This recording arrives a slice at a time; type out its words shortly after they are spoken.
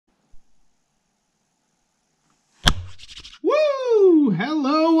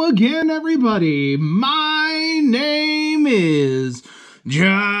again, everybody. My name is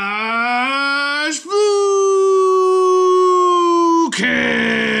Josh Fluken,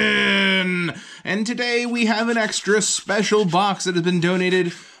 and today we have an extra special box that has been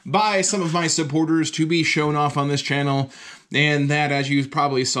donated by some of my supporters to be shown off on this channel, and that, as you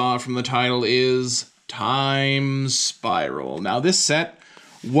probably saw from the title, is Time Spiral. Now, this set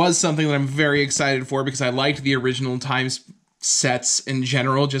was something that I'm very excited for because I liked the original Time sets in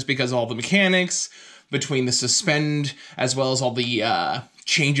general, just because all the mechanics between the suspend as well as all the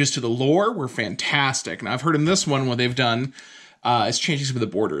changes to the lore were fantastic. And I've heard in this one what they've done is changing some of the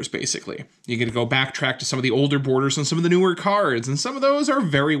borders, basically. You get to go backtrack to some of the older borders and some of the newer cards, and some of those are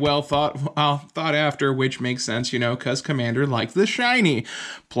very well thought after, which makes sense, you know, because Commander likes the shiny.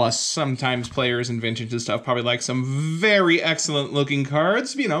 Plus, sometimes players in Vintage and stuff probably like some very excellent looking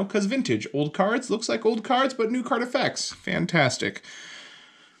cards, you know, because Vintage. Old cards looks like old cards, but new card effects. Fantastic.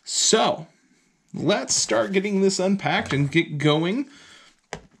 So, let's start getting this unpacked and get going.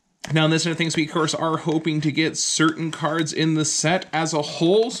 Now, in this other things, we, of course, are hoping to get certain cards in the set as a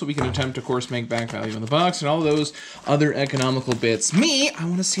whole, so we can attempt, of course, make back value in the box and all those other economical bits. I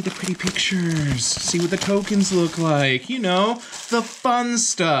want to see the pretty pictures, see what the tokens look like, you know, the fun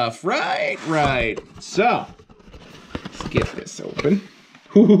stuff, right? So, let's get this open.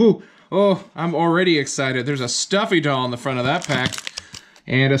 Ooh, oh, I'm already excited. There's a stuffy doll in the front of that pack.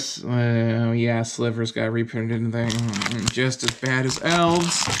 And yeah, Slivers got reprinted and thing. Just as bad as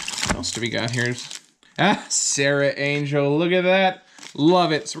Elves. What else do we got here? Sarah Angel. Look at that.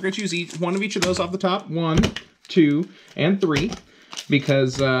 Love it. So we're going to choose one of each of those off the top. 1, 2, and 3.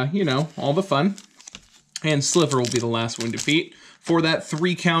 Because, you know, all the fun. And Sliver will be the last one to defeat for that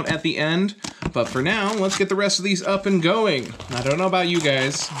 3 count at the end. But for now, let's get the rest of these up and going. I don't know about you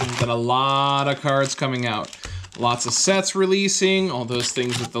guys. We've got a lot of cards coming out. Lots of sets releasing, all those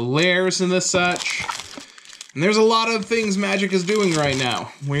things with the layers and the such. And there's a lot of things Magic is doing right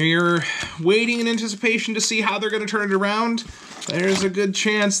now. We're waiting in anticipation to see how they're going to turn it around. There's a good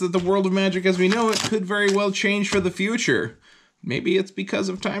chance that the world of Magic as we know it could very well change for the future. Maybe it's because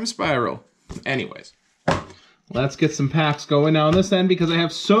of Time Spiral. Anyways, let's get some packs going now on this end because I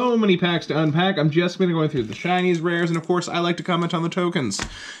have so many packs to unpack. I'm just going to go through the shinies, rares, and of course I like to comment on the tokens.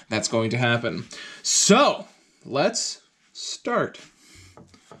 That's going to happen. So, let's start.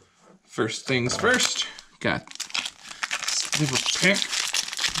 First things first, got this little pick.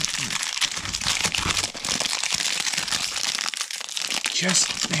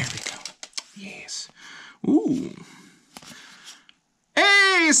 There we go. Yes. Ooh.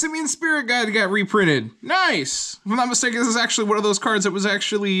 Hey, Simian Spirit Guide got reprinted. Nice. If I'm not mistaken, this is actually one of those cards that was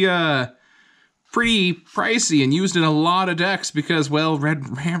actually pretty pricey and used in a lot of decks because, well,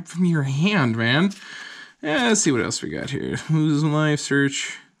 red ramp from your hand, man. Yeah, let's see what else we got here. Who's Life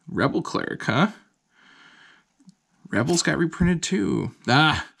Search? Rebel Cleric, huh? Rebels got reprinted too.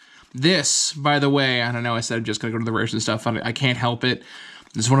 This, by the way, I don't know, I said I'm just going to go to the rares and stuff. I can't help it.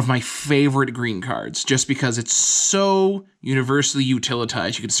 This is one of my favorite green cards, just because it's so universally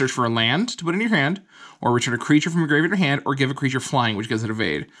utilitized. You can search for a land to put in your hand, or return a creature from your grave in your hand, or give a creature flying, which gives it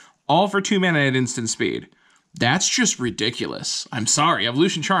evade. All for 2 mana at instant speed. That's just ridiculous. I'm sorry.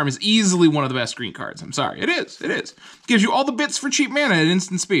 Evolution Charm is easily one of the best green cards. I'm sorry. It is. It is. Gives you all the bits for cheap mana at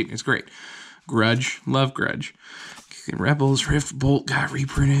instant speed. It's great. Grudge. Love Grudge. Okay, Rebels. Rift Bolt got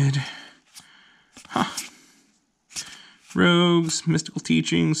reprinted. Huh. Rogues. Mystical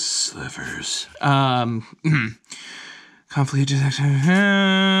Teachings. Slivers. Conflict Detective. Ooh,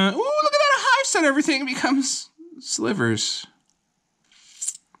 look at that. A Hive set. Everything becomes Slivers.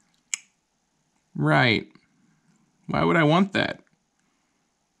 Right. Why would I want that?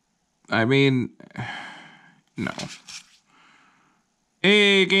 I mean, no.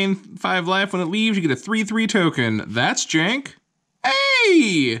 Hey, gain 5 life when it leaves. You get a 3/3 token. That's jank.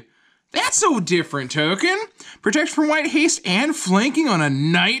 Hey! That's so different token. Protection from white, haste, and flanking on a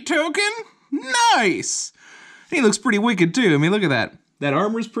night token? Nice! And he looks pretty wicked, too. I mean, look at that. That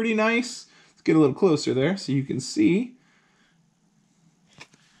armor's pretty nice. Let's get a little closer there so you can see.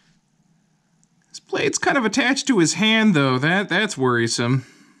 Blade's kind of attached to his hand, though. That's worrisome.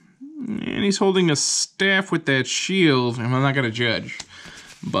 And he's holding a staff with that shield. I'm not going to judge.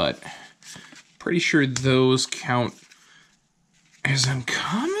 But pretty sure those count as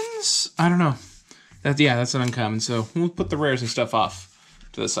uncommons? I don't know. Yeah, that's an uncommon. So we'll put the rares and stuff off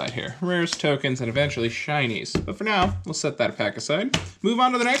to the side here. Rares, tokens, and eventually shinies. But for now, we'll set that pack aside. Move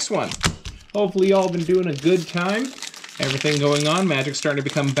on to the next one. Hopefully y'all been doing a good time. Everything going on, Magic's starting to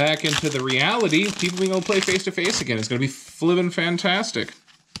become back into the reality. People being able to play face-to-face again. It's going to be flippin' fantastic.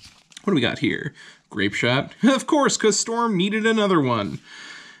 What do we got here? Grape Shot. Of course, because Storm needed another one.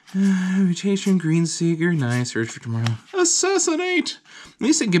 Mutation, Green Seeker, nice. Search for Tomorrow. Assassinate! At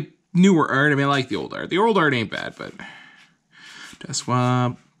least they get newer art. I mean, I like the old art. The old art ain't bad, but... Death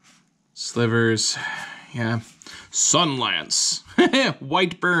Swap. Slivers. Yeah. Sunlance.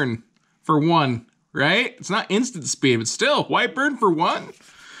 White Burn for 1, right? It's not instant speed, but still, White Burn for 1?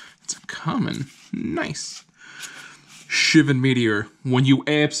 It's a common. Nice. Shivan Meteor. When you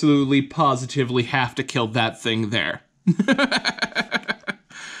absolutely, positively have to kill that thing there.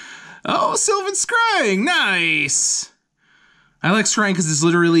 Oh, Sylvan Scrying. Nice. I like Scrying because it's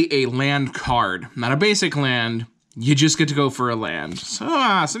literally a land card. Not a basic land. You just get to go for a land. So,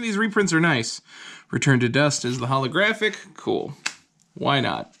 some of these reprints are nice. Return to Dust is the holographic. Cool. Why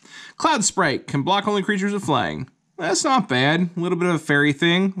not? Cloud Sprite can block only creatures with flying. That's not bad. A little bit of a fairy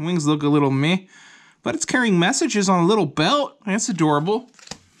thing. Wings look a little meh. But it's carrying messages on a little belt. That's adorable.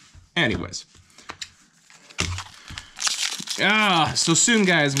 Anyways. So soon,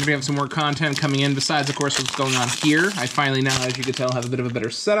 guys, I'm going to have some more content coming in besides, of course, what's going on here. I finally now, as you can tell, have a bit of a better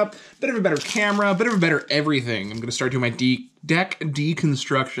setup, a bit of a better camera, a bit of a better everything. I'm going to start doing my deck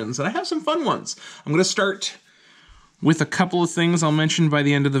deconstructions, and I have some fun ones. I'm going to start with a couple of things I'll mention by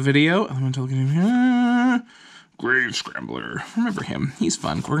the end of the video. Elemental Grave Scrambler. Remember him. He's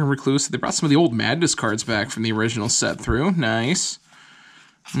fun. Gorgon Recluse. They brought some of the old Madness cards back from the original set through. Nice.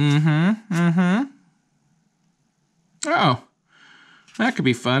 Oh. That could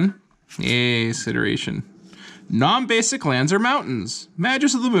be fun. Yes, iteration. Non-basic lands or mountains.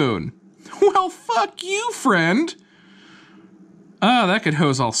 Magus of the Moon. Well, fuck you, friend. Oh, that could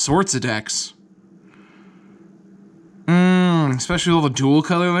hose all sorts of decks. Especially all the dual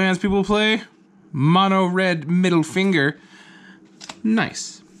color lands people play. Mono red middle finger.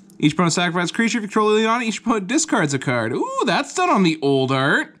 Nice. Each opponent sacrifices creature if you control Leon. Each opponent discards a card. Ooh, that's done on the old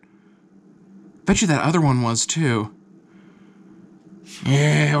art. Bet you that other one was too.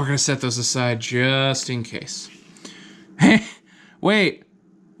 Yeah, we're gonna set those aside just in case. Wait,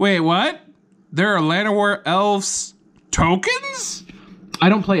 what? There are Llanowar Elves tokens? I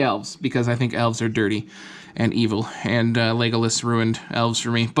don't play elves because I think elves are dirty and evil, and Legolas ruined elves for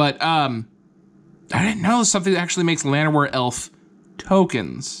me. But I didn't know something that actually makes Llanowar Elf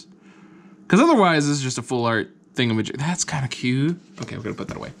tokens. Because otherwise, this is just a full art thingamajig. That's kind of cute. Okay, we're gonna put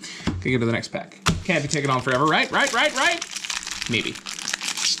that away. Gonna get to the next pack. Can't be taken on forever, right? Maybe.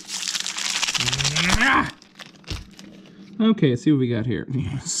 Okay, let's see what we got here.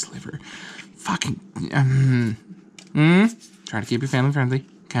 Sliver. Fucking. Try to keep your family friendly.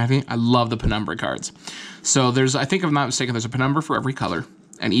 Kathy, I love the Penumbra cards. So there's, I think if I'm not mistaken, there's a Penumbra for every color,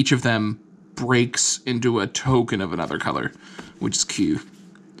 and each of them breaks into a token of another color, which is cute.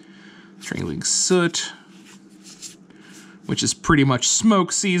 Strangling Soot, which is pretty much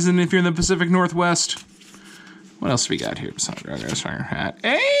smoke season if you're in the Pacific Northwest. What else do we got here?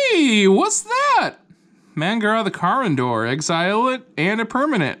 Hey, what's that? Mangara the Carindor, exile it, and a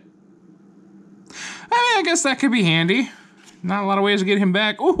permanent. I mean, I guess that could be handy. Not a lot of ways to get him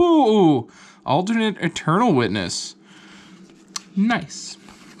back. Ooh, alternate Eternal Witness. Nice.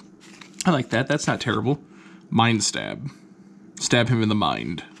 I like that. That's not terrible. Mind Stab. Stab him in the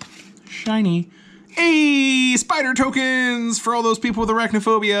mind. Shiny. Hey, spider tokens for all those people with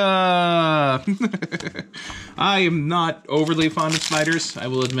arachnophobia. I am not overly fond of spiders, I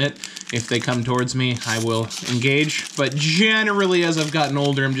will admit. If they come towards me, I will engage. But generally, as I've gotten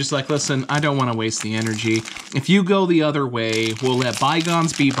older, I'm just like, listen, I don't want to waste the energy. If you go the other way, we'll let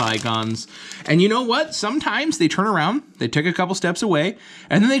bygones be bygones. And you know what? Sometimes they turn around, they take a couple steps away,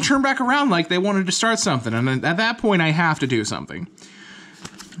 and then they turn back around like they wanted to start something. And at that point, I have to do something.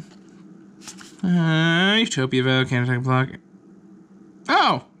 Utopia Vow, can't attack block.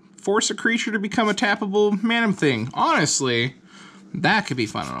 Oh, force a creature to become a tappable manum thing. Honestly, that could be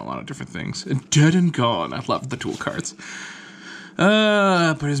fun on a lot of different things. Dead and Gone. I love the tool cards.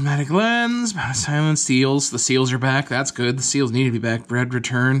 Prismatic Lens, Silent Seals. The seals are back. That's good. The seals need to be back. Bread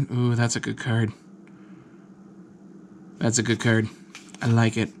Return. Ooh, that's a good card. That's a good card. I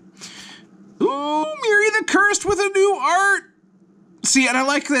like it. Ooh, Miri the Cursed with a new art. See, and I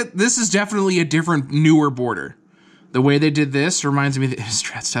like that this is definitely a different, newer border. The way they did this reminds me of the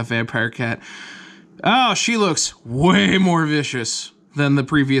Strat Stuff Vampire Cat. Oh, she looks way more vicious than the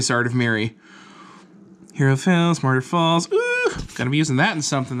previous art of Miri. Hero Fails, Martyr Falls. Ooh, gotta be using that in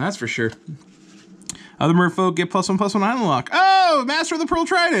something, that's for sure. Other merfolk get +1/+1 island lock. Oh, Master of the Pearl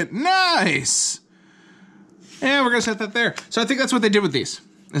Trident. Nice. Yeah, we're gonna set that there. So I think that's what they did with these.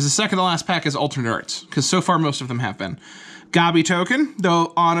 Is the second to last pack is alternate arts, because so far most of them have been. Gobby token,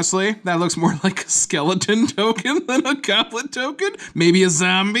 though honestly, that looks more like a skeleton token than a goblet token. Maybe a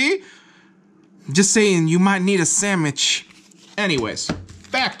zombie. Just saying, you might need a sandwich. Anyways,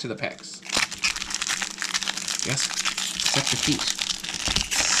 back to the pegs. Yes, accept defeat.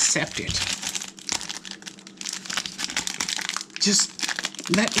 Accept it. Just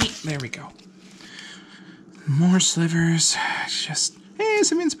let me, there we go. More slivers, just, hey,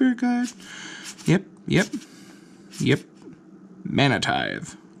 some spirit guide. Yep. Mana Tithe,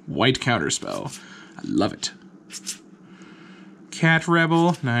 white counterspell. I love it. Cat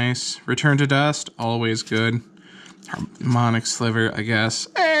Rebel, nice. Return to Dust, always good. Harmonic Sliver, I guess.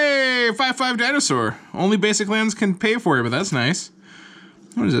 Hey, 5/5 dinosaur. Only basic lands can pay for it, but that's nice.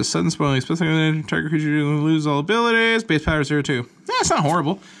 What is this? Sudden spoiling. Specific target creature lose all abilities. Base power 0/2. That's not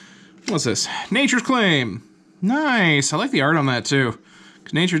horrible. What's this? Nature's Claim. Nice. I like the art on that too.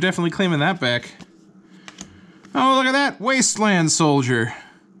 Cause Nature's definitely claiming that back. Oh, look at that. Wasteland Soldier.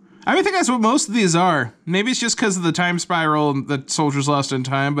 I think that's what most of these are. Maybe it's just because of the time spiral that soldiers lost in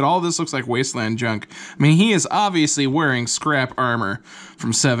time, but all this looks like wasteland junk. I mean, he is obviously wearing scrap armor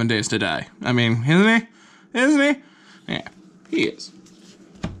from 7 Days to Die. I mean, isn't he? Isn't he? Yeah, he is.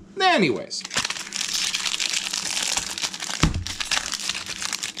 Anyways.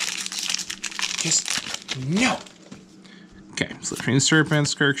 Just, no. Okay, Slipstream Serpent,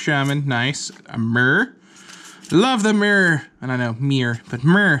 Skirk Shaman, nice. A Mirror. Love the mirror. And I know, mirror, but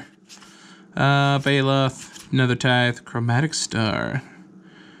mirror. Baloth, Nether Tithe, Chromatic Star.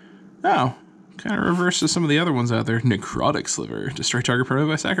 Oh, kind of reverses some of the other ones out there. Necrotic Sliver. Destroy target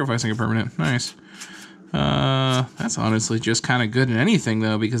permanent by sacrificing a permanent. Nice. That's honestly just kind of good in anything,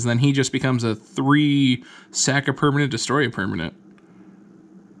 though, because then he just becomes a 3 sack a permanent, destroy a permanent.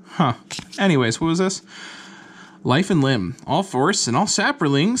 Huh. Anyways, what was this? Life and Limb. All forests and all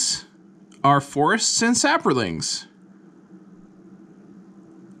saprolings are forests and saprolings.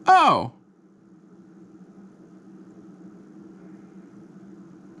 Oh.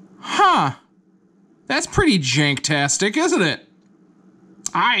 Huh. That's pretty janktastic, isn't it?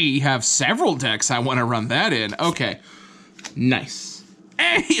 I have several decks I want to run that in. Okay. Nice.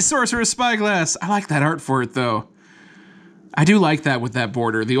 Hey, Sorcerer's Spyglass. I like that art for it, though. I do like that with that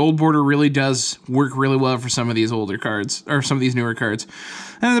border. The old border really does work really well for some of these older cards, or some of these newer cards.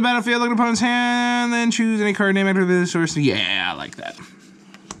 And in the battlefield, look at opponent's hand, then choose any card name after the source. Yeah, I like that.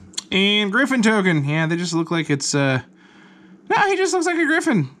 And Griffin token. Yeah, they just look like it's, no, he just looks like a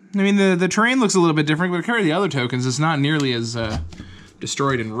Griffin. I mean, the terrain looks a little bit different, but compared to the other tokens, it's not nearly as,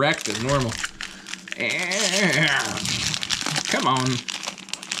 destroyed and wrecked as normal. Come on.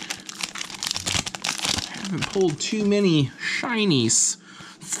 I haven't pulled too many shinies.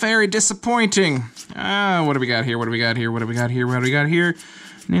 Very disappointing. What do we got here? What do we got here? What do we got here? What do we got here?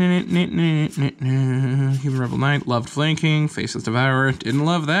 Human Rebel Knight, loved flanking. Faceless Devourer, didn't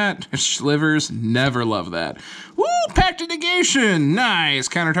love that. Slivers, never love that. Woo! Pact of Negation, nice.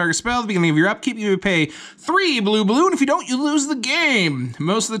 Counter target spell at the beginning of your upkeep. You pay 3 blue, and if you don't, you lose the game.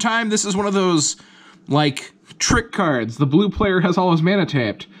 Most of the time, this is one of those, like, trick cards. The blue player has all his mana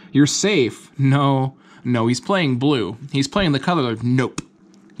tapped. You're safe. No, he's playing blue. He's playing the color. Nope.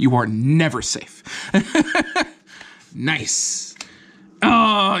 You are never safe. Nice.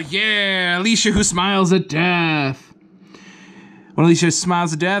 Oh, yeah, Alicia who smiles at death. When Alicia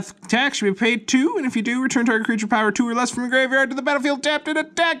smiles at death, attack should be paid 2, and if you do, return target creature power 2 or less from your graveyard to the battlefield tapped and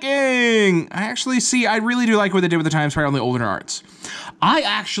attacking. I really do like what they did with the time spiral on the older arts. I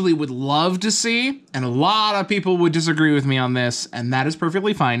actually would love to see, and a lot of people would disagree with me on this, and that is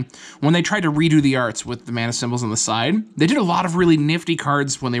perfectly fine, when they tried to redo the arts with the mana symbols on the side. They did a lot of really nifty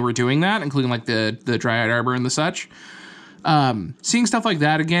cards when they were doing that, including like the Dryad Arbor and the such. Seeing stuff like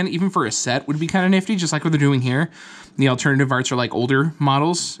that again, even for a set, would be kind of nifty, just like what they're doing here. The alternative arts are like older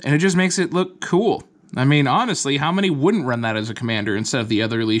models, and it just makes it look cool. I mean, honestly, how many wouldn't run that as a commander instead of the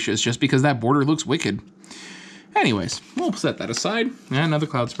other Alicias just because that border looks wicked? Anyways, we'll set that aside. Yeah, another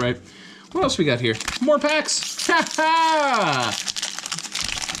Cloud Sprite. What else we got here? More packs! Ha ha!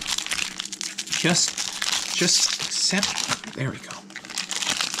 Just accept. There we go.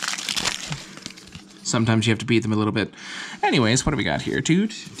 Sometimes you have to beat them a little bit. Anyways, what do we got here?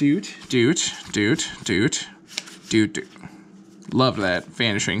 Doot. Loved that.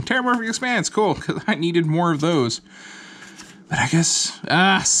 Vanishing. Terramorphic Expanse. Cool, because I needed more of those. But I guess...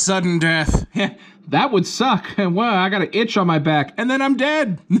 sudden death. That would suck. Wow, I got an itch on my back, and then I'm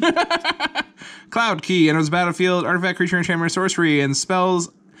dead. Cloud Key. Enters the battlefield. Artifact, creature, enchantment, sorcery, and spells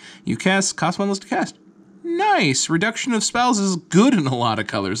you cast cost 1 less to cast. Nice. Reduction of spells is good in a lot of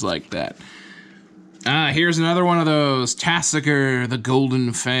colors like that. Here's another one of those. Tassiger, the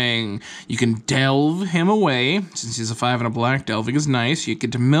Golden Fang. You can delve him away. Since he's a 5 and a black, delving is nice. You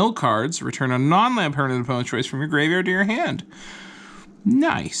get to mill cards. Return a non-land permanent opponent's choice from your graveyard to your hand.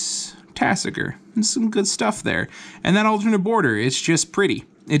 Nice. Tassiger. And some good stuff there. And that alternate border, it's just pretty.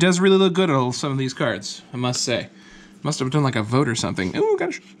 It does really look good on some of these cards, I must say. Must have done like a vote or something. Ooh,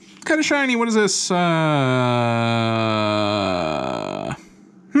 kind of shiny. What is this? I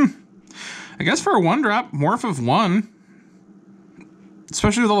guess for a 1-drop, Morph of 1.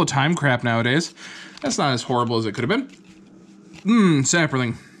 Especially with all the time crap nowadays. That's not as horrible as it could have been.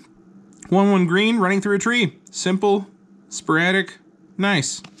 Sapperling. 1/1 green, running through a tree. Simple, sporadic,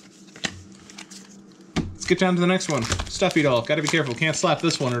 nice. Let's get down to the next one. Stuffy doll. Gotta be careful. Can't slap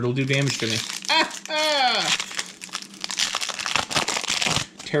this one or it'll do damage to me.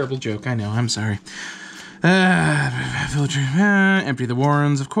 Terrible joke, I know. I'm sorry. Empty the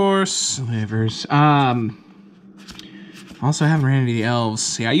warrens, of course. Livers. Also haven't ran into the elves.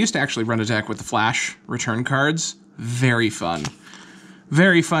 See, I used to actually run a deck with the flash return cards. Very fun.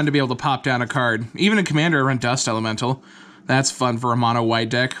 Very fun to be able to pop down a card. Even in Commander, I run Dust Elemental. That's fun for a mono white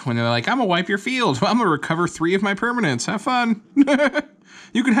deck when they're like, I'm gonna wipe your field. I'm gonna recover 3 of my permanents. Have fun.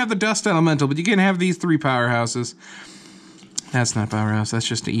 You can have the Dust Elemental, but you can't have these 3 powerhouses. That's not powerhouse, that's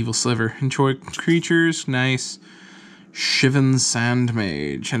just an evil sliver. Enjoy creatures, nice. Shivan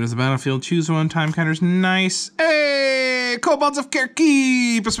Sandmage. Enters the battlefield, choose 1, time counters, nice. Hey! Kobolds of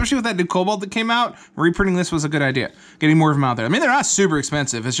Carekeep! Especially with that new Kobold that came out, reprinting this was a good idea. Getting more of them out there. I mean, they're not super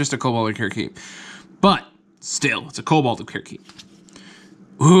expensive, it's just a Kobold of Carekeep. But, still, it's a Kobold of Carekeep.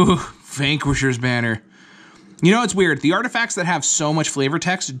 Ooh, Vanquisher's Banner. You know, it's weird. The artifacts that have so much flavor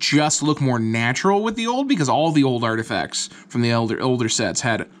text just look more natural with the old because all the old artifacts from the older sets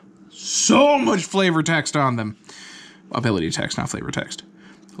had so much flavor text on them. Ability text, not flavor text.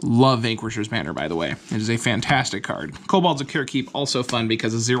 Love Vanquisher's Banner, by the way. It is a fantastic card. Kobolds of Carekeep, also fun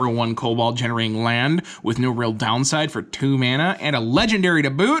because a 0/1 Kobold generating land with no real downside for 2 mana and a legendary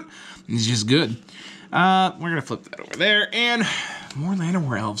to boot is just good. We're going to flip that over there. And more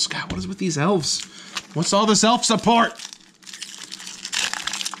Llanowar elves. God, what is with these elves? What's all this elf support?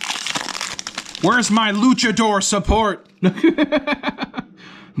 Where's my luchador support?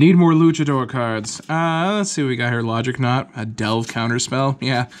 Need more luchador cards. Let's see what we got here. Logic Knot, a Delve counterspell.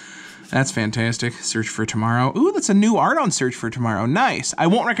 Yeah, that's fantastic. Search for Tomorrow. Ooh, that's a new art on Search for Tomorrow. Nice. I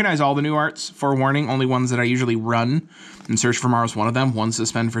won't recognize all the new arts, forewarning. Only ones that I usually run. And Search for Tomorrow is one of them. 1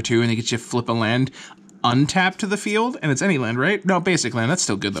 suspend for 2, and they get you flip a land untapped to the field. And it's any land, right? No, basic land. That's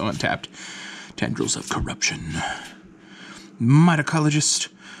still good, though, untapped. Tendrils of Corruption. Mitocologist.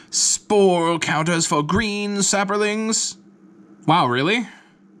 Spore counters for green sapperlings. Wow, really?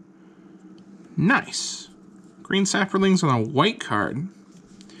 Nice. Green sapperlings on a white card.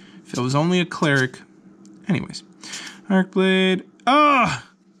 If it was only a cleric. Anyways. Arcblade. Ah!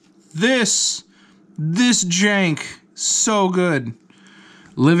 This jank. So good.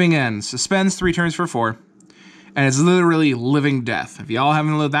 Living End. Suspends 3 turns for 4. And it's literally living death. If y'all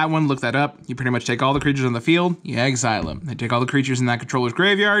haven't looked that one, look that up. You pretty much take all the creatures on the field, you exile them. You take all the creatures in that controller's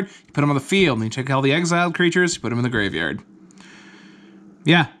graveyard, you put them on the field, and you take all the exiled creatures, you put them in the graveyard.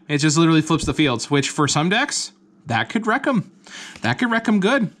 Yeah, it just literally flips the fields, which for some decks, that could wreck them. That could wreck them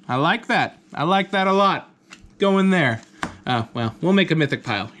good. I like that. I like that a lot. Go in there. Oh, well, we'll make a mythic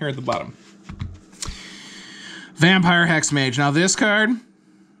pile here at the bottom. Vampire Hexmage. Now this card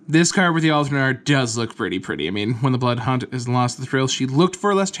with the alternate art does look pretty. I mean, when the Blood Hunt is lost the thrill, she looked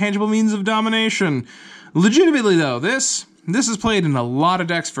for less tangible means of domination. Legitimately, though, this is played in a lot of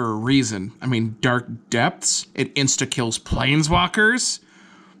decks for a reason. I mean, Dark Depths, it insta-kills Planeswalkers.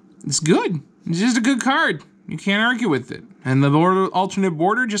 It's good. It's just a good card. You can't argue with it. And the alternate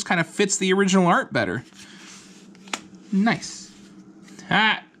border just kind of fits the original art better. Nice.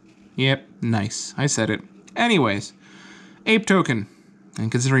 Ah. Yep, nice. I said it. Anyways, Ape Token. And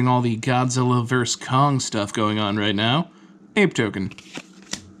considering all the Godzilla vs. Kong stuff going on right now, Ape Token.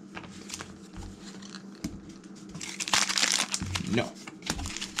 No.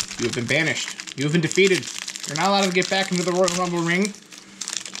 You have been banished. You have been defeated. You're not allowed to get back into the Royal Rumble ring.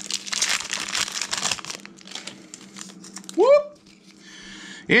 Whoop!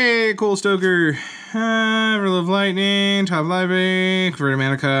 Yay, Cool Stoker. Rill of Lightning, Top Library, Converted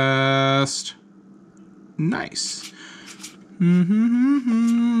Mana Cost. Nice.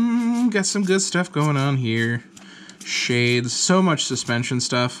 Got some good stuff going on here. Shades, so much suspension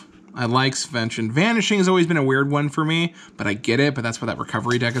stuff. I like suspension. Vanishing has always been a weird one for me, but I get it, but that's what that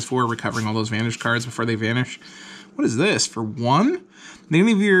recovery deck is for, recovering all those vanish cards before they vanish. What is this? For 1? At the end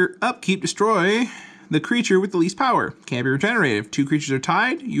of your upkeep, destroy the creature with the least power. Can't be regenerated. If 2 creatures are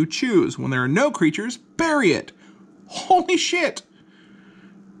tied, you choose. When there are no creatures, bury it. Holy shit!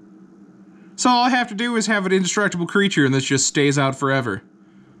 So all I have to do is have an indestructible creature and this just stays out forever.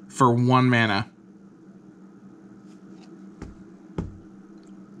 For 1 mana.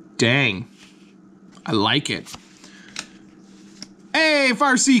 Dang. I like it. Hey,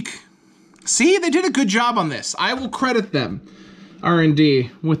 Farseek. See, they did a good job on this. I will credit them,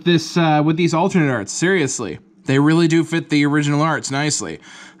 R&D, with this, with these alternate arts. Seriously, they really do fit the original arts nicely.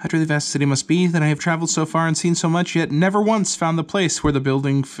 How truly vast the city must be that I have traveled so far and seen so much, yet never once found the place where the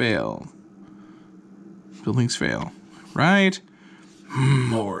buildings fail. Right?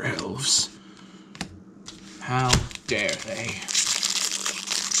 More elves. How dare they?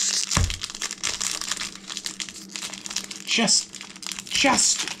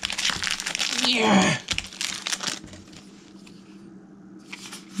 Yeah.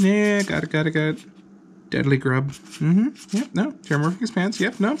 Yeah, got it. Deadly grub. Yep, no. Terramorphic expanse.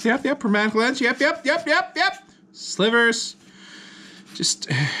 Yep, no. Yep. Chromatic lens. Yep. Slivers.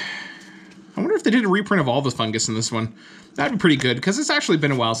 Just... I wonder if they did a reprint of all the fungus in this one. That'd be pretty good, because it's actually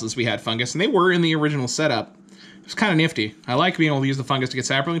been a while since we had fungus, and they were in the original setup. It was kind of nifty. I like being able to use the fungus to get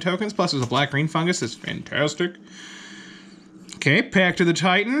sapperling tokens, plus there's a black-green fungus that's fantastic. Okay, Pact of the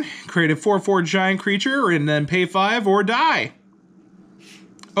Titan. Create a 4/4 giant creature, and then pay 5 or die.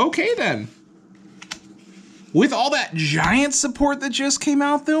 Okay, then. With all that giant support that just came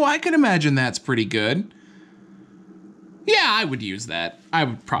out, though, I can imagine that's pretty good. Yeah, I would use that. I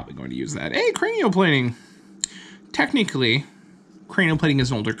would probably going to use that. Hey, Cranioplating. Technically, Cranioplating is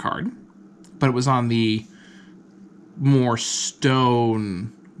an older card, but it was on the more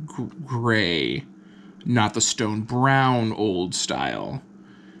stone gray, not the stone brown old style,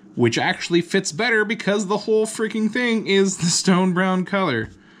 which actually fits better because the whole freaking thing is the stone brown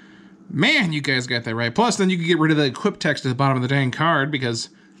color. Man, you guys got that right. Plus, then you can get rid of the equip text at the bottom of the dang card, because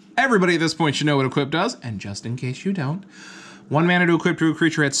everybody at this point should know what equip does, and just in case you don't, 1 mana to equip to a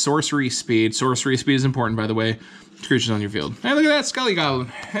creature at sorcery speed. Sorcery speed is important, by the way, to creatures on your field. Hey, look at that, Scully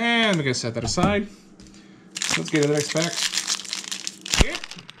Goblin. And we're gonna set that aside. Let's get to the next pack. Here.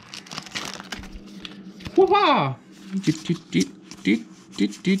 Whoop-ah!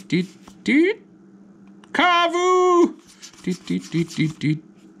 Kavu!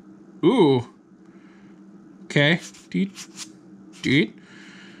 Ooh. Okay.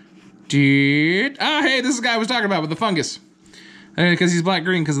 Ah, hey, this is the guy I was talking about with the fungus. Because he's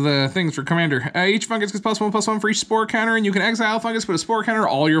black-green because of the things for commander. Each fungus gets +1/+1 for each spore counter, and you can exile fungus, put a spore counter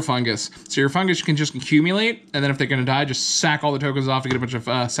all your fungus. So your fungus you can just accumulate, and then if they're going to die, just sack all the tokens off to get a bunch of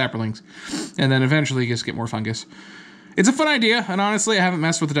sapperlings. And then eventually you just get more fungus. It's a fun idea, and honestly, I haven't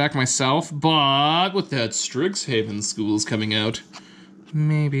messed with the deck myself, but with that Strixhaven Schools coming out,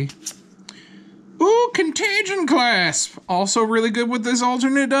 maybe. Ooh, Contagion Clasp! Also really good with this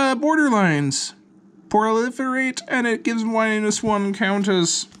alternate borderlines. Proliferate, and it gives -1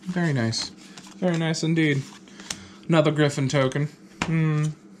 counters. Very nice. Very nice indeed. Another Griffin token.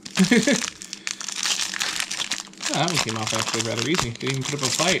 That one came off actually rather easy. Didn't even put up a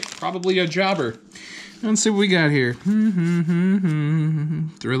fight. Probably a jobber. Let's see what we got here.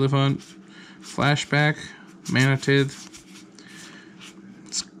 Thrillifant. Flashback. Manatith.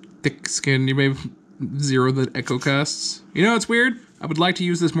 Thick skin. You may zero the echo costs. You know, it's weird. I would like to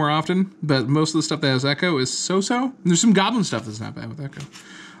use this more often, but most of the stuff that has echo is so-so. There's some goblin stuff that's not bad with echo.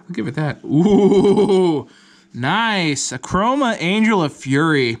 I'll give it that. Ooh, nice. A Chroma Angel of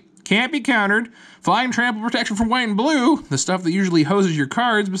Fury. Can't be countered. Flying Trample Protection from white and blue, the stuff that usually hoses your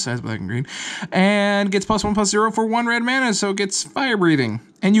cards, besides black and green, and gets +1/+0 for 1 red mana, so it gets fire breathing.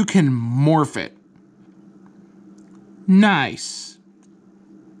 And you can morph it. Nice.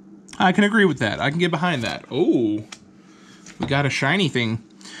 I can agree with that. I can get behind that. Oh. We got a shiny thing.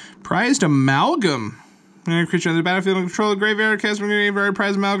 Prized Amalgam. Creature on the battlefield and control the graveyard. Cast from the graveyard.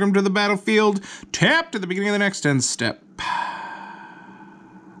 Prized Amalgam to the battlefield. Tapped at the beginning of the next end step.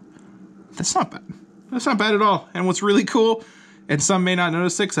 That's not bad. That's not bad at all. And what's really cool, and some may not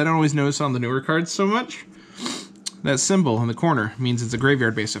notice it because I don't always notice on the newer cards so much, that symbol in the corner means it's a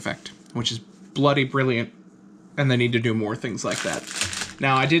graveyard-based effect, which is bloody brilliant. And they need to do more things like that.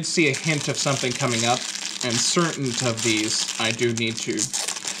 Now, I did see a hint of something coming up, and certain of these I do need to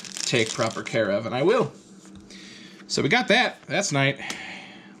take proper care of, and I will. So we got that. That's nice.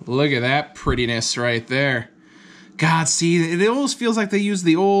 Look at that prettiness right there. God, see, it almost feels like they use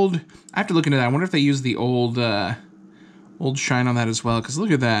the old... I have to look into that. I wonder if they use the old shine on that as well, because look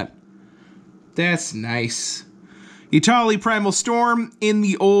at that. That's nice. Itali Primal Storm in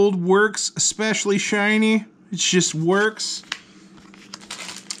the old works, especially shiny. It just works.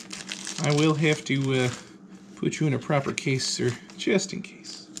 I will have to put you in a proper case, sir, just in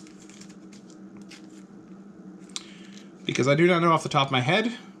case. Because I do not know off the top of my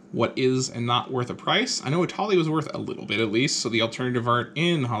head what is and not worth a price. I know Atali was worth a little bit at least, so the alternative art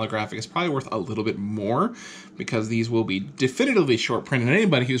in holographic is probably worth a little bit more because these will be definitively short printed. And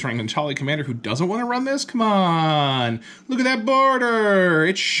anybody who's running an Atali Commander who doesn't want to run this, come on, look at that border.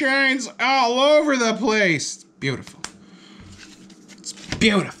 It shines all over the place. It's beautiful. It's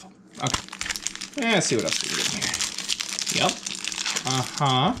beautiful. Okay, let's see what else we get in here. Yep.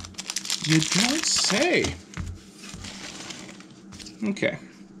 Uh-huh. You don't say. Okay.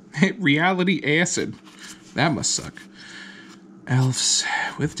 Reality acid. That must suck. Elves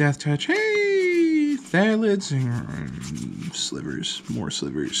with death touch. Hey! Thalids and slivers. More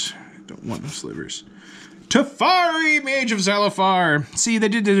slivers. Don't want no slivers. Tefari, Mage of Zalafar. See, they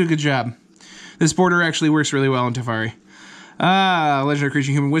did a good job. This border actually works really well in Tefari. Legendary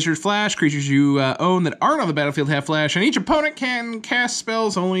creature, human wizard, flash. Creatures you own that aren't on the battlefield have flash, and each opponent can cast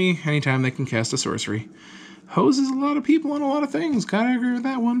spells only anytime they can cast a sorcery. Hoses a lot of people on a lot of things. Gotta agree with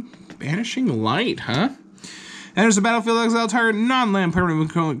that one. Banishing Light, huh? Enters the battlefield, exile target non-land permanent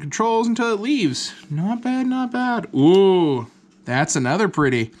controls until it leaves. Not bad, not bad. Ooh, that's another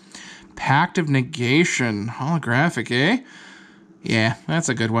pretty. Pact of Negation. Holographic, eh? Yeah, that's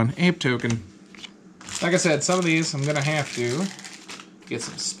a good one. Ape token. Like I said, some of these I'm gonna have to get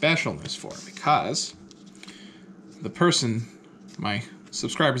some specialness for because the person, my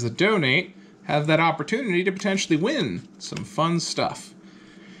subscribers that donate, have that opportunity to potentially win some fun stuff.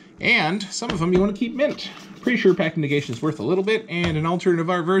 And some of them you want to keep mint. Pretty sure Pact of Negation is worth a little bit, and an alternative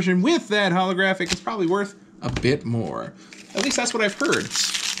art version with that holographic is probably worth a bit more. At least that's what I've heard.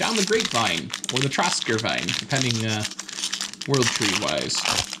 Down the grapevine, or the Trosker vine, depending world tree wise.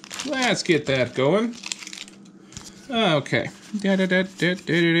 Let's get that going. Okay.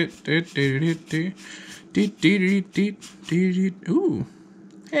 Ooh.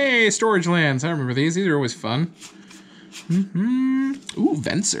 Hey, storage lands. I remember these. These are always fun. Ooh,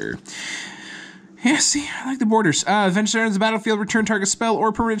 Venser. Yeah, see, I like the borders. Venser enters the battlefield, return target spell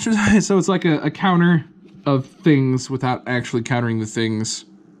or permanent. So it's like a counter of things without actually countering the things.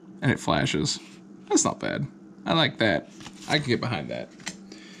 And it flashes. That's not bad. I like that. I can get behind that.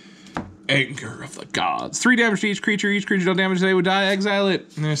 Anger of the Gods. 3 damage to each creature. Each creature dealt damage, they would die. Exile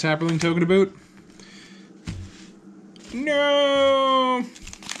it. And there's Sapperling token to boot. No!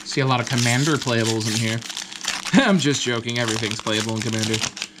 See a lot of Commander playables in here. I'm just joking. Everything's playable in Commander.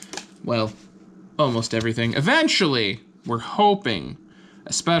 Well, almost everything. Eventually, we're hoping,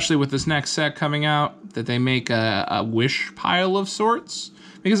 especially with this next set coming out, that they make a wish pile of sorts.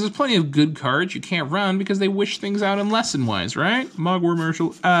 Because there's plenty of good cards you can't run because they wish things out in lesson-wise, right? Mogwar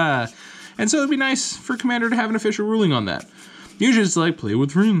Marshal. And so it'd be nice for Commander to have an official ruling on that. Usually it's like, play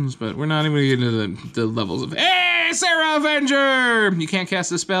with friends, but we're not even going to get into the levels of, hey, Sarah Avenger! You can't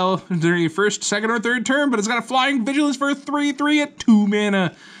cast a spell during your first, second, or third turn, but it's got a flying vigilance for 3/3 at 2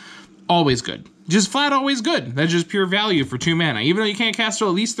 mana. Always good. Just flat always good. That's just pure value for 2 mana. Even though you can't cast till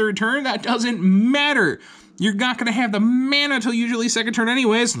at least third turn, that doesn't matter. You're not going to have the mana till usually second turn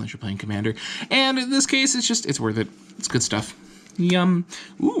anyways, unless you're playing Commander. And in this case, it's worth it. It's good stuff. Yum.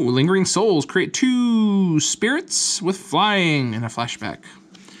 Ooh, Lingering Souls. Create 2 spirits with flying and a flashback.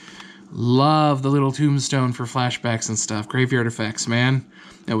 Love the little tombstone for flashbacks and stuff. Graveyard effects, man.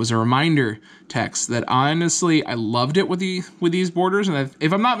 That was a reminder text that honestly, I loved it with these borders. And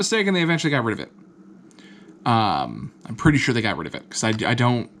if I'm not mistaken, they eventually got rid of it. I'm pretty sure they got rid of it because I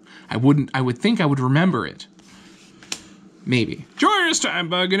would think I would remember it. Maybe. Joyous Time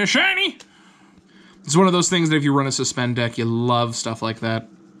Bug and a shiny. It's one of those things that if you run a suspend deck, you love stuff like that.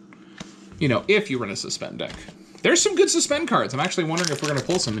 You know, if you run a suspend deck. There's some good suspend cards. I'm actually wondering if we're going to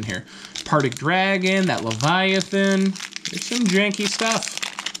pull some in here. Partic Dragon, that Leviathan. There's some janky stuff.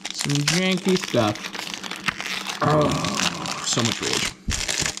 Some janky stuff. Oh, so much rage.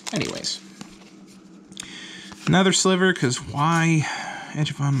 Anyways. Another sliver, because why?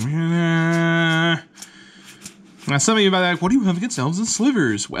 Edge of Now, some of you might be like, what do you have against elves and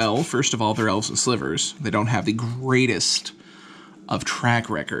slivers? Well, first of all, they're elves and slivers. They don't have the greatest of track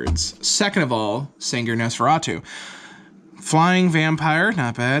records. Second of all, Sengir Nosferatu. Flying Vampire,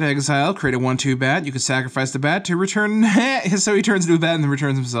 not bad. Exile, create a 1/2 bat. You could sacrifice the bat to return... so he turns into a bat and then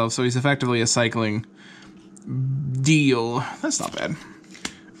returns himself. So he's effectively a cycling deal. That's not bad.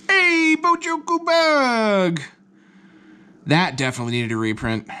 Hey, Bojoku Bug! That definitely needed a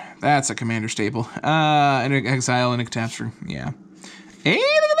reprint. That's a Commander staple. And an Exile and a Catastrophe. Yeah. Hey,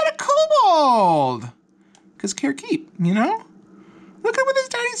 look at that, a Kobold! Because care keep, you know? Look at him with his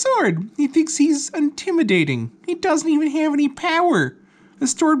tiny sword. He thinks he's intimidating. He doesn't even have any power. The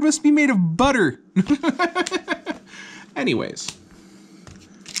sword must be made of butter. Anyways.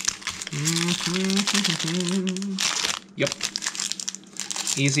 Yep.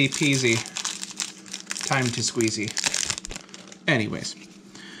 Easy peasy. Time to squeezy. Anyways.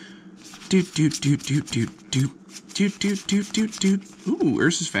 Doot doot doot doot doot doot doot doot doot doot doot. Ooh,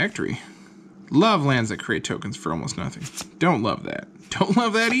 Ursa's Factory. Love lands that create tokens for almost nothing. Don't love that. Don't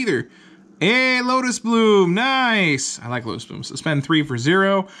love that either. Hey, Lotus Bloom. Nice. I like Lotus Bloom. So spend 3 for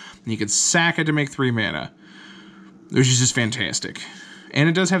 0, and you can sack it to make 3 mana. Which is just fantastic. And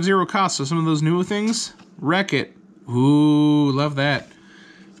it does have 0 cost, so some of those new things, wreck it. Ooh, love that.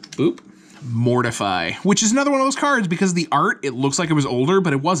 Boop. Mortify, which is another one of those cards because the art, it looks like it was older,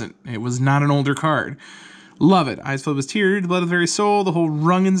 but it wasn't. It was not an older card. Love it. Eyes filled with tears, blood of the very soul, the whole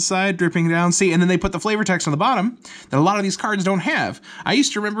rung inside, dripping down. See, and then they put the flavor text on the bottom that a lot of these cards don't have. I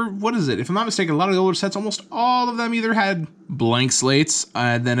used to remember, what is it? If I'm not mistaken, a lot of the older sets, almost all of them either had blank slates,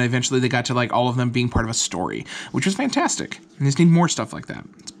 then eventually they got to like all of them being part of a story, which was fantastic. And they just need more stuff like that.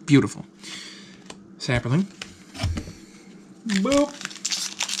 It's beautiful. Sapperling. Boop.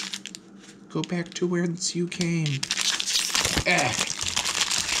 Go back to whence you came. Eh.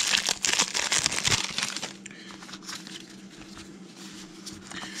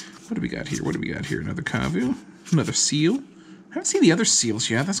 What do we got here? What do we got here? Another Kavu. Another seal. I haven't seen the other seals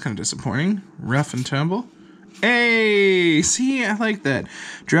yet. That's kind of disappointing. Rough and tumble. Hey! See, I like that.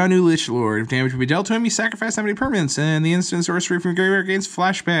 Draw a new Lich Lord. If damage will be dealt to him, you sacrifice that many permanents, and the instant sorcery from your graveyard gains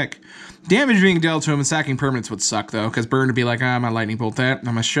flashback. Damage being dealt to him and sacking permanents would suck, though, because Burn would be like, I'm gonna lightning bolt that, I'm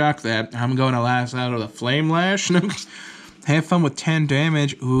gonna shock that, I'm going to last out of the flame lash. Have fun with 10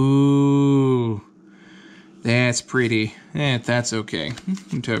 damage. Ooh. That's pretty. That's okay.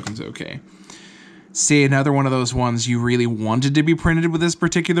 Token's okay. See, another one of those ones you really wanted to be printed with this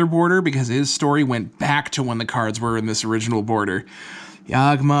particular border because his story went back to when the cards were in this original border.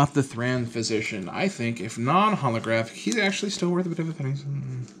 Yawgmoth the Thran Physician. I think, if non-holographic, he's actually still worth a bit of a penny.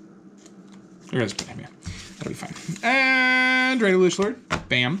 We're gonna put him here. That'll be fine. And Raider Lich Lord.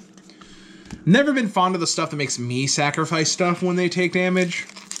 Bam. Never been fond of the stuff that makes me sacrifice stuff when they take damage.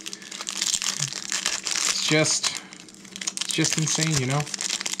 It's just insane, you know?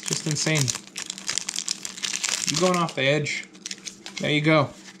 Just insane. You going off the edge. There you go.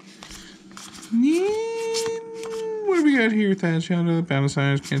 What do we got here? Thatch Shadow, Battle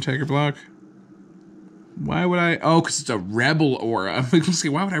Signs, can't attack or block. Why would I? Oh, because it's a rebel aura.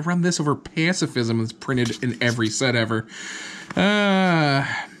 Why would I run this over pacifism that's printed in every set ever?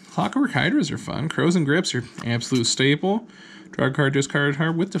 Clockwork Hydras are fun. Crows and Grips are absolute staple. Draw a card, discard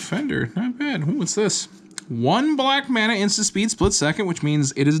card with Defender. Not bad. Ooh, what's this? 1 black mana, instant speed, split second, which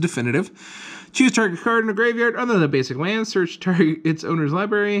means it is definitive. Choose target card in a graveyard other than a basic land. Search target its owner's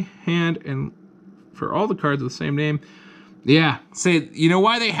library, hand, and for all the cards with the same name. Yeah, say, you know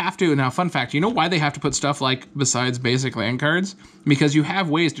why they have to? Now, fun fact, you know why they have to put stuff like besides basic land cards? Because you have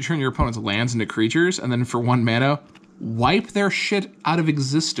ways to turn your opponent's lands into creatures, and then for 1 mana, wipe their shit out of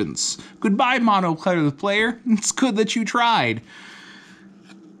existence. Goodbye, mono colorless player. It's good that you tried.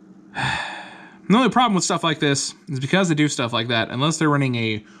 The only problem with stuff like this is because they do stuff like that, unless they're running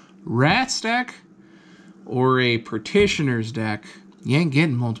a Rats deck or a Petitioner's deck, you ain't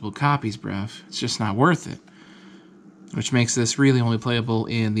getting multiple copies, bruv. It's just not worth it. Which makes this really only playable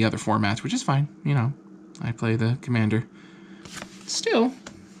in the other formats, which is fine. You know, I play the Commander. Still.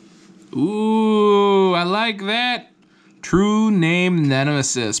 Ooh, I like that. True Name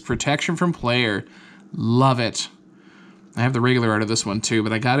Nemesis. Protection from player. Love it. I have the regular art of this one too,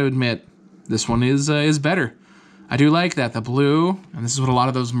 but I gotta admit, this one is better. I do like that. The blue, and this is what a lot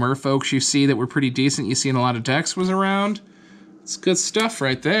of those merfolks you see that were pretty decent, you see in a lot of decks was around. It's good stuff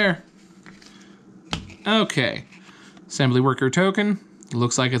right there. Okay. Assembly Worker Token. It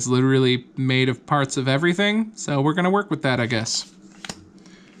looks like it's literally made of parts of everything, so we're gonna work with that, I guess.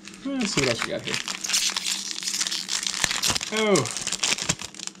 Let's see what else we got here. Oh.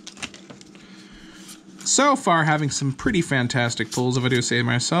 So far, having some pretty fantastic pulls, if I do say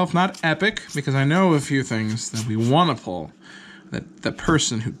myself. Not epic, because I know a few things that we want to pull, that the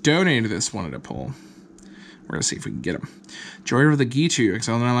person who donated this wanted to pull. We're going to see if we can get them. Joy of the Gitu,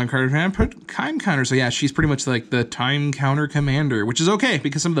 exile an ally card and put time counter. So yeah, she's pretty much like the time counter commander, which is okay,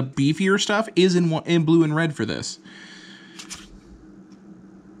 because some of the beefier stuff is in blue and red for this.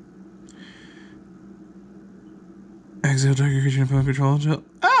 Exile target creature and control.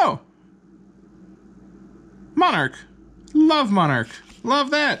 Oh! Monarch. Love Monarch.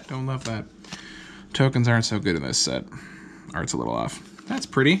 Love that. Don't love that. Tokens aren't so good in this set. Art's a little off. That's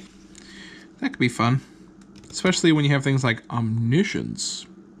pretty. That could be fun. Especially when you have things like Omniscience,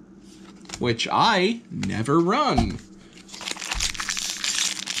 which I never run.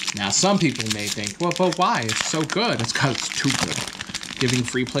 Now, some people may think, well, but why? It's so good. It's because it's too good. Giving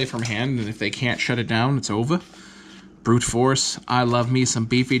free play from hand, and if they can't shut it down, it's over. Brute Force. I love me some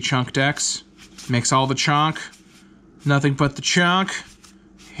beefy chunk decks. Makes all the chonk. Nothing but the chonk.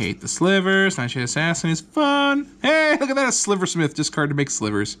 Hate the slivers. Nightshade Assassin is fun. Hey, look at that. A Sliversmith discard to make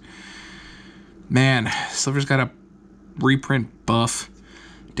slivers. Man, Sliver's got a reprint buff.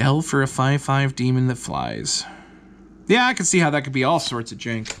 Delve for a 5/5 demon that flies. Yeah, I can see how that could be all sorts of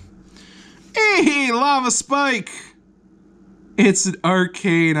jank. Hey, Lava Spike. It's an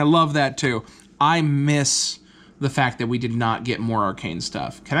arcane. I love that too. I miss the fact that we did not get more arcane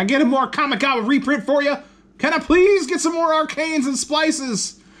stuff. Can I get a more Kamigawa reprint for you? Can I please get some more arcanes and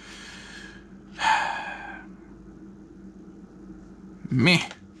splices? Meh.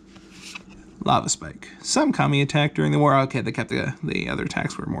 Lava Spike. Some Kami attack during the war. Okay, they kept the other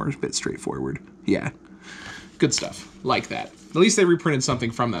attacks were more a bit straightforward. Yeah. Good stuff. Like that. At least they reprinted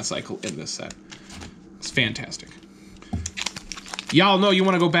something from that cycle in this set. It's fantastic. Y'all know you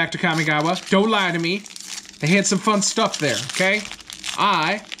want to go back to Kamigawa. Don't lie to me. They had some fun stuff there, okay?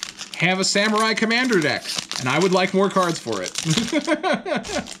 I have a Samurai Commander deck, and I would like more cards for it.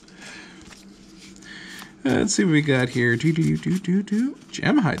 Let's see what we got here.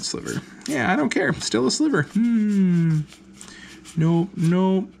 Gemhide Sliver. Yeah, I don't care. Still a sliver. Nope,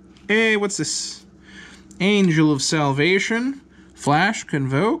 nope. Hey, what's this? Angel of Salvation. Flash,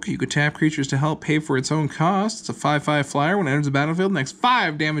 Convoke. You could tap creatures to help pay for its own cost. It's a 5/5 flyer. When it enters the battlefield, next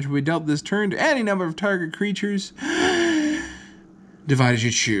 5 damage will be dealt this turn to any number of target creatures. Divide as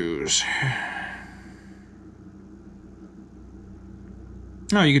you choose.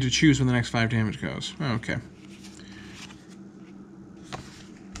 Oh, you get to choose when the next 5 damage goes. Oh, okay.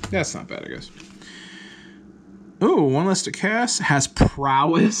 That's not bad, I guess. Oh, 1 less to cast. Has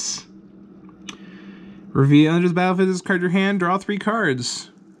Prowess. Reveal enters the battlefield, discard your hand, draw 3 cards.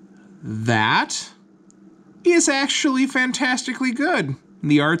 That is actually fantastically good.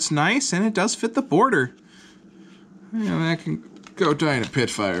 The art's nice, and it does fit the border. Yeah, that can go die in a pit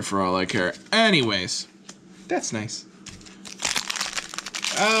fire for all I care. Anyways, that's nice.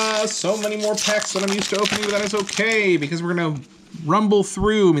 So many more packs than I'm used to opening, but that is okay, because we're going to rumble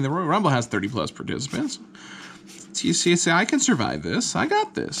through. I mean, the Rumble has 30+ participants. So you see, I can survive this. I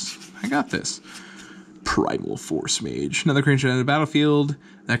got this. I got this. Primal Force Mage. Another creature on the battlefield.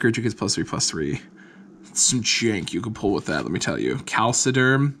 That creature gets +3/+3. Some jank you can pull with that, let me tell you.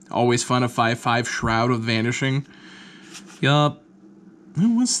 Calciderm. Always fun. A 5/5 Shroud of Vanishing. Yup.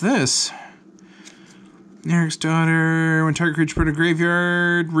 What's this? Eric's Daughter. When target creature put in a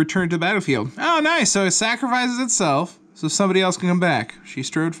graveyard, return to the battlefield. Oh, nice. So it sacrifices itself so somebody else can come back. She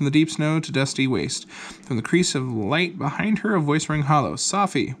strode from the deep snow to dusty waste. From the crease of light behind her, a voice rang hollow.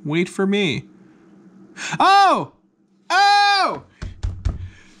 Safi, wait for me. Oh! Oh!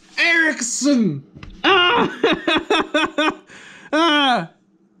 Erickson!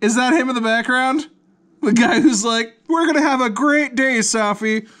 Is that him in the background? The guy who's like, we're gonna have a great day,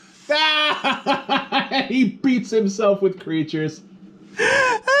 Safi. He beats himself with creatures.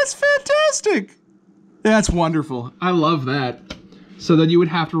 That's fantastic. That's wonderful. I love that. So then you would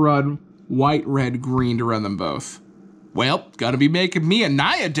have to run white, red, green to run them both. Well, gotta be making me a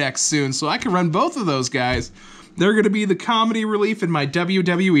Naya deck soon so I can run both of those guys. They're gonna be the comedy relief in my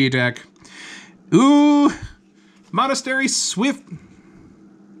WWE deck. Ooh, Monastery Swift.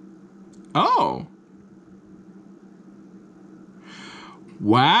 Oh.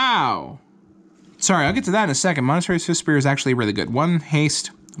 Wow. Sorry, I'll get to that in a second. Monastery Swift Spear is actually really good. 1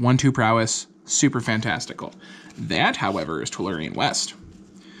 haste, 1/2 prowess, super fantastical. That, however, is Tolarian West.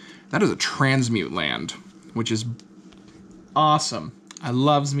 That is a transmute land, which is awesome. I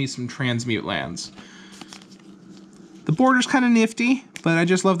loves me some transmute lands. The border's kind of nifty, but I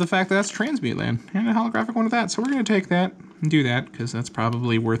just love the fact that that's transmute land and a holographic one of that. So we're going to take that and do that because that's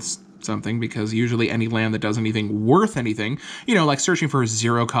probably worth something, because usually any land that does anything worth anything, you know, like searching for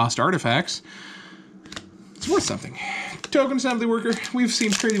 0-cost artifacts, it's worth something. Token assembly worker. We've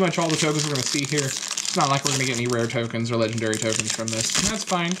seen pretty much all the tokens we're going to see here. It's not like we're going to get any rare tokens or legendary tokens from this. And that's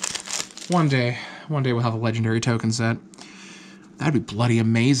fine. One day we'll have a legendary token set. That'd be bloody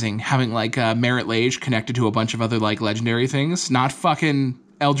amazing, having like Merit Lage connected to a bunch of other like legendary things. Not fucking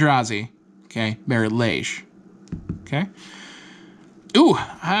Eldrazi, okay? Merit Lage, okay? Ooh,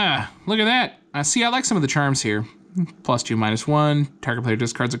 look at that. I see, I like some of the charms here. +2/-1. Target player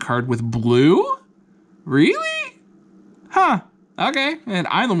discards a card with blue? Really? Huh, okay. And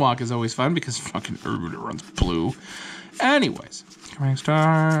Island Walk is always fun because fucking everybody runs blue. Anyways, Commanding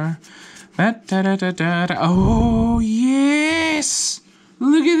Star. Oh, yes!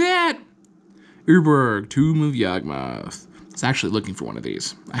 Look at that! Urborg, Tomb of Yawgmoth. I was actually looking for one of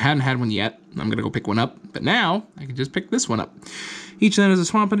these. I hadn't had one yet. I'm gonna go pick one up, but now I can just pick this one up. Each land is a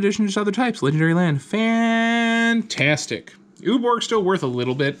swamp in addition to other types. Legendary land. Fantastic. Uborg's still worth a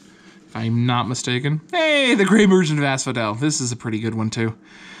little bit, if I'm not mistaken. Hey, the Grey Merchant of Asphodel. This is a pretty good one, too.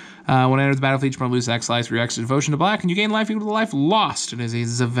 When it enters the battlefield, each more lose X life through X devotion to black, and you gain life equal to life lost. It is a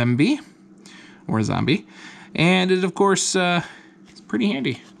Zavembi, or a zombie. And it, of course, it's pretty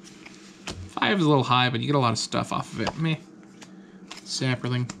handy. 5 is a little high, but you get a lot of stuff off of it. Meh.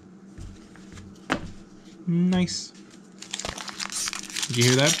 Sapperling. Nice. Did you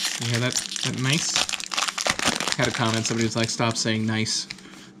hear that? You hear that? That nice? I had a comment, somebody was like, stop saying nice.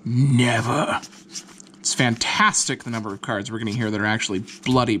 Never. It's fantastic the number of cards we're going to hear that are actually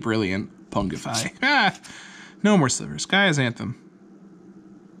bloody brilliant. Pungify. Ah, no more slivers. Gaia's Anthem.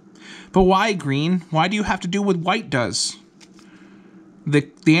 But why green? Why do you have to do what white does?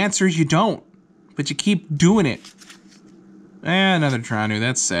 The answer is you don't. But you keep doing it. Another Tranu.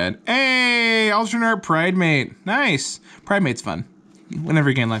 That's sad. Hey, alternate art Pridemate. Nice. Pridemate's fun. Whenever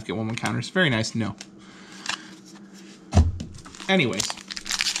you gain life, get 1/1 counters. Very nice. No. Anyways.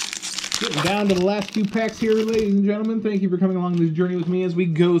 Getting down to the last few packs here, ladies and gentlemen. Thank you for coming along this journey with me as we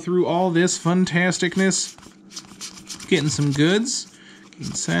go through all this fantasticness. Getting some goods.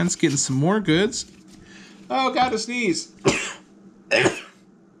 Getting sense. Getting some more goods. Oh, got to sneeze.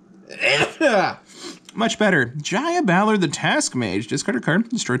 Much better. Jaya Ballard the Task Mage. Discard a card.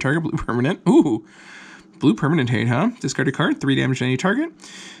 Destroy target blue permanent. Ooh. Blue permanent hate, huh? Discard a card. 3 damage to any target.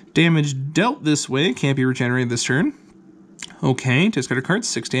 Damage dealt this way. Can't be regenerated this turn. Okay. Discard a card.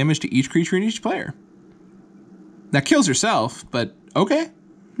 6 damage to each creature and each player. That kills yourself, but okay.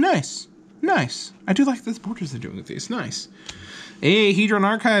 Nice. Nice. I do like the borders they're doing with these. Nice. Hey, Hedron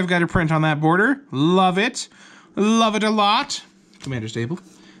Archive got a print on that border. Love it. Love it a lot. Commander's Table.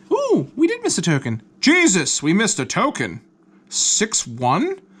 Ooh, we did miss a token. Jesus, we missed a token.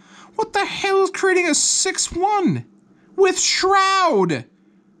 6/1? What the hell is creating a 6/1? With Shroud!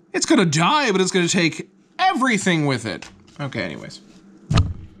 It's gonna die, but it's gonna take everything with it. Okay, anyways.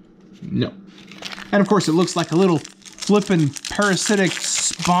 No. And of course it looks like a little flippin' parasitic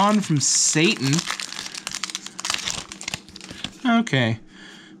spawn from Satan. Okay.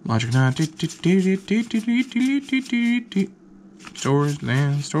 Logic not. Storage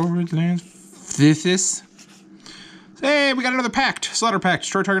lands. This is. Hey, we got another pact. Slaughter Pact.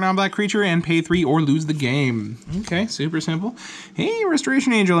 Destroy target non-black creature and pay 3 or lose the game. Okay, super simple. Hey,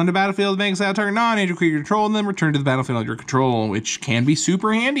 Restoration Angel. Into battlefield, make out target non-angel creature control, and then return to the battlefield under your control, which can be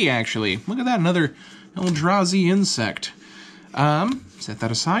super handy, actually. Look at that, another Eldrazi insect. Set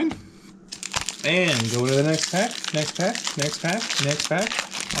that aside. And go to the next pack. Next pack. Next pack. Next pack.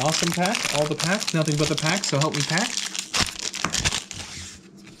 Awesome pack. All the packs. Nothing but the pack, so help me pack.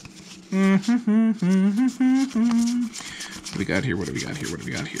 What do we got here? What do we got here? What do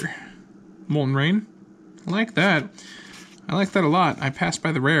we got here? Molten Rain. I like that. I like that a lot. I passed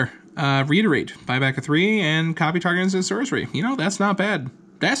by the rare. Reiterate. Buy back a 3 and copy target instant sorcery. You know, that's not bad.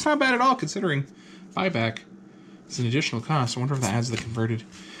 That's not bad at all considering buyback is an additional cost. I wonder if that adds the converted.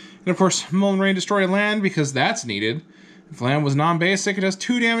 And of course, Molten Rain, destroy a land because that's needed. If land was non-basic, it does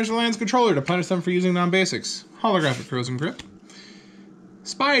 2 damage to the land's controller to punish them for using non-basics. Holographic Frozen Grip.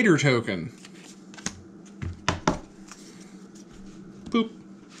 Spider token. Boop.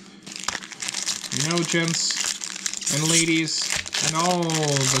 You know, gents and ladies and all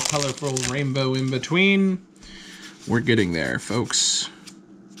the colorful rainbow in between, we're getting there, folks.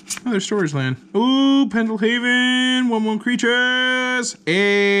 Another storage land. Ooh, Pendelhaven, 1/1 creatures.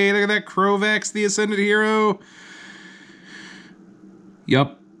 Hey, look at that Krovax, the Ascended Hero.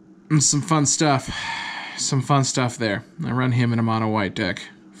 Yup, some fun stuff. Some fun stuff there. I run him in a mono white deck.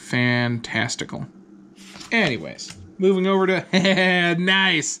 Fantastical. Anyways, moving over to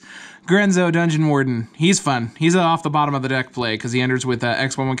nice Grenzo Dungeon Warden. He's fun. He's off the bottom of the deck play because he enters with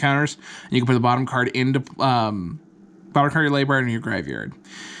X1/1 counters, and you can put the bottom card into bottom card of your labor in your graveyard.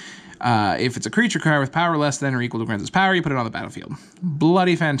 If it's a creature card with power less than or equal to Grenzo's power, you put it on the battlefield.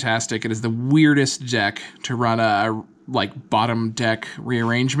 Bloody fantastic. It is the weirdest deck to run a like bottom deck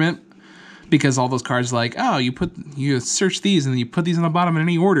rearrangement. Because all those cards like, oh, you search these and then you put these on the bottom in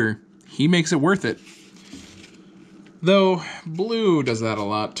any order. He makes it worth it. Though, blue does that a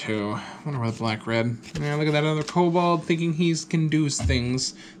lot too. I wonder why black-red. Yeah, look at that other kobold thinking he can do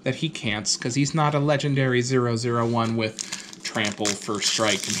things that he can't. Because he's not a legendary 0/0/1 with trample, first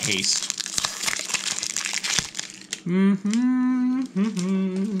strike, and haste.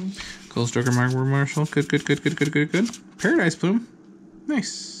 Goldstoker, Marble Marshall. Good. Paradise Plume.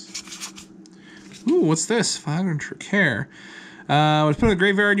 Nice. Ooh, what's this? Flagon Tricare. When it's put in the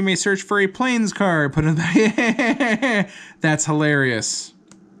graveyard, you may search for a Plains card. Put in the That's hilarious.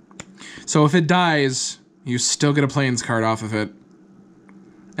 So if it dies, you still get a Plains card off of it.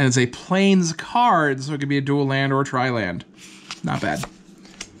 And it's a Plains card, so it could be a dual land or tri-land. Not bad.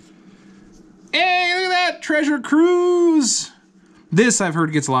 Hey, look at that! Treasure Cruise! This, I've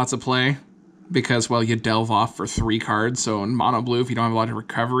heard, gets lots of play. Because, well, you delve off for 3 cards. So in mono blue, if you don't have a lot of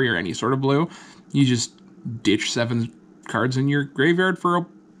recovery or any sort of blue, you just ditch 7 cards in your graveyard for a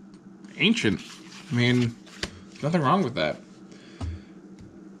ancient. I mean, nothing wrong with that.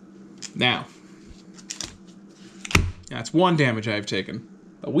 Now, that's 1 damage I've taken.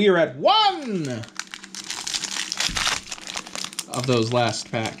 But we are at 1 of those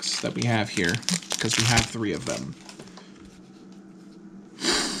last packs that we have here, because we have 3 of them.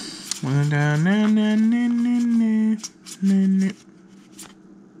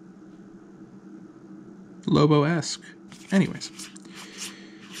 Lobo-esque. Anyways.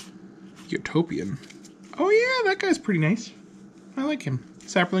 Utopian. Oh yeah, that guy's pretty nice. I like him.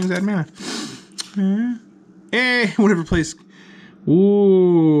 Saplings add mana. Hey, whatever place.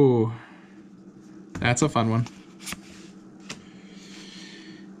 Ooh. That's a fun one.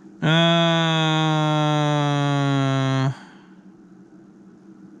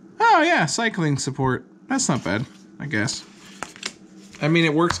 Oh yeah, cycling support. That's not bad, I guess. I mean,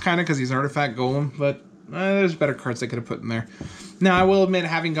 it works kind of because he's Artifact Golem, but there's better cards they could have put in there. Now, I will admit,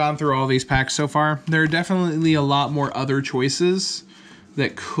 having gone through all these packs so far, there are definitely a lot more other choices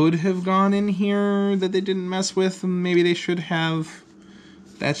that could have gone in here that they didn't mess with, and maybe they should have.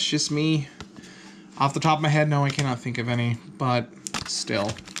 That's just me. Off the top of my head, no, I cannot think of any, but still,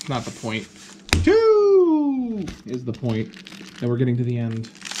 not the point. 2 is the point that we're getting to the end.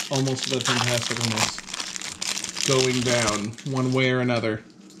 Almost the fantasticalness going down one way or another.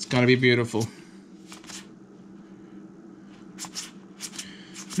 It's gonna be beautiful.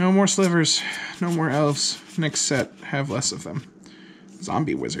 No more slivers, no more elves. Next set, have less of them.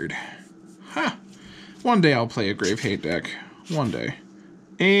 Zombie wizard. Ha! One day I'll play a Grave Hate deck. One day.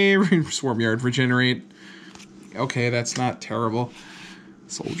 A Swarmyard regenerate. Okay, that's not terrible.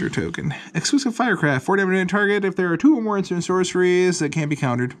 Soldier token. Exclusive Firecraft. 4 damage to target if there are 2 or more instant sorceries that can't be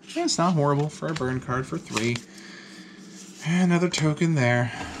countered. Yeah, it's not horrible for a burn card for 3. Another token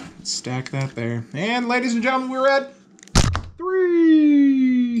there. Let's stack that there. And ladies and gentlemen, we're at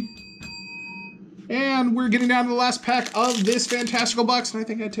 3. And we're getting down to the last pack of this fantastical box. And I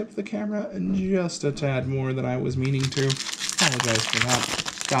think I tipped the camera just a tad more than I was meaning to. Apologize for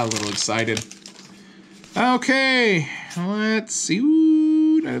that. Got a little excited. Okay, let's see.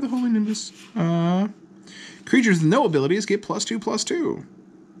 Ooh, Knight of the Holy Nimbus. Creatures with no abilities get +2/+2.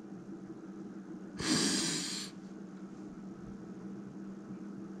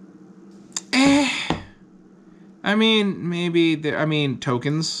 I mean, maybe,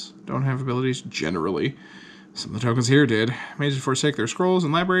 tokens don't have abilities generally. Some of the tokens here did. Mages forsake their scrolls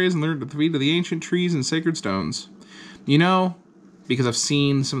and libraries and learn to feed to the ancient trees and sacred stones. You know, because I've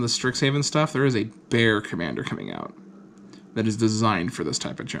seen some of the Strixhaven stuff, there is a bear commander coming out that is designed for this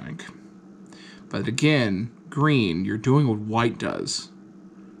type of junk. But again, green, you're doing what white does.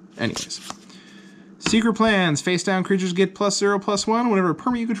 Anyways. Secret plans. Face down creatures get +0/+1. Whenever a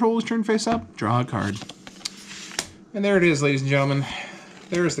permanent you control is turned face up, draw a card. And there it is, ladies and gentlemen.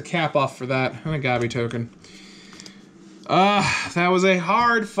 There's the cap off for that. And a Gabi token. That was a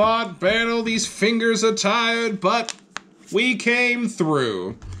hard-fought battle. These fingers are tired, but we came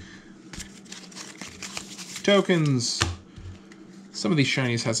through. Tokens. Some of these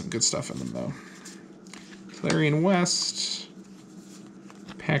shinies have some good stuff in them, though. Clarion West.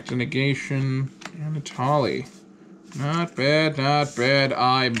 Pact of Negation. And a Tolly. Not bad,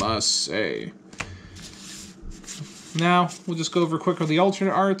 I must say. Now, we'll just go over quick with the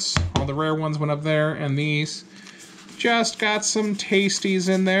alternate arts. All the rare ones went up there, and these just got some tasties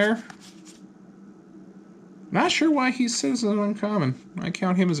in there. Not sure why he says an uncommon. I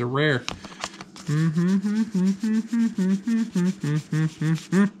count him as a rare. And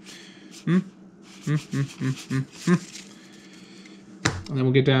then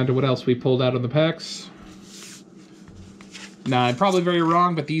we'll get down to what else we pulled out of the packs. Now, I'm probably very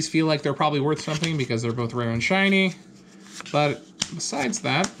wrong, but these feel like they're probably worth something because they're both rare and shiny. But besides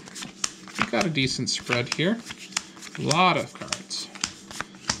that, we've got a decent spread here. A lot of cards.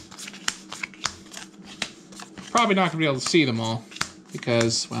 Probably not going to be able to see them all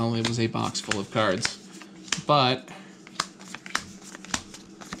because, well, it was a box full of cards. But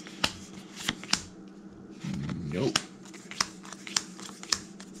nope.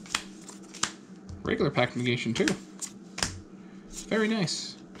 Regular Pact Negation too. Very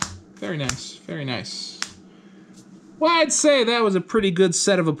nice. Very nice. Very nice. Well, I'd say that was a pretty good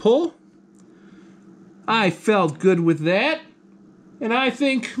set of a pull. I felt good with that. And I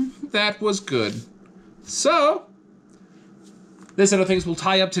think that was good. So, This and other things will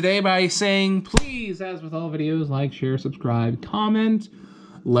tie up today by saying, please, as with all videos, like, share, subscribe, comment.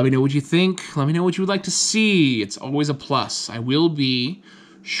 Let me know what you think. Let me know what you would like to see. It's always a plus. I will be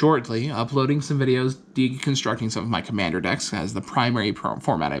shortly uploading some videos deconstructing some of my commander decks as the primary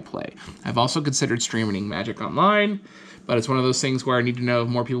format I play. I've also considered streaming Magic Online, but it's one of those things where I need to know if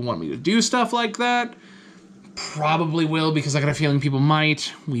more people want me to do stuff like that. Probably will, because I got a feeling people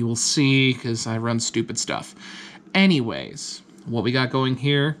might. We will see, because I run stupid stuff. Anyways, what we got going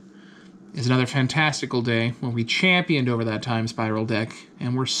here is another fantastical day where we championed over that Time Spiral deck,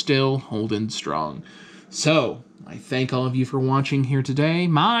 and we're still holding strong. So, I thank all of you for watching here today.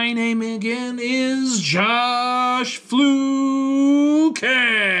 My name again is Josh Fluken,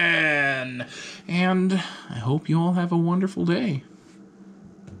 and I hope you all have a wonderful day.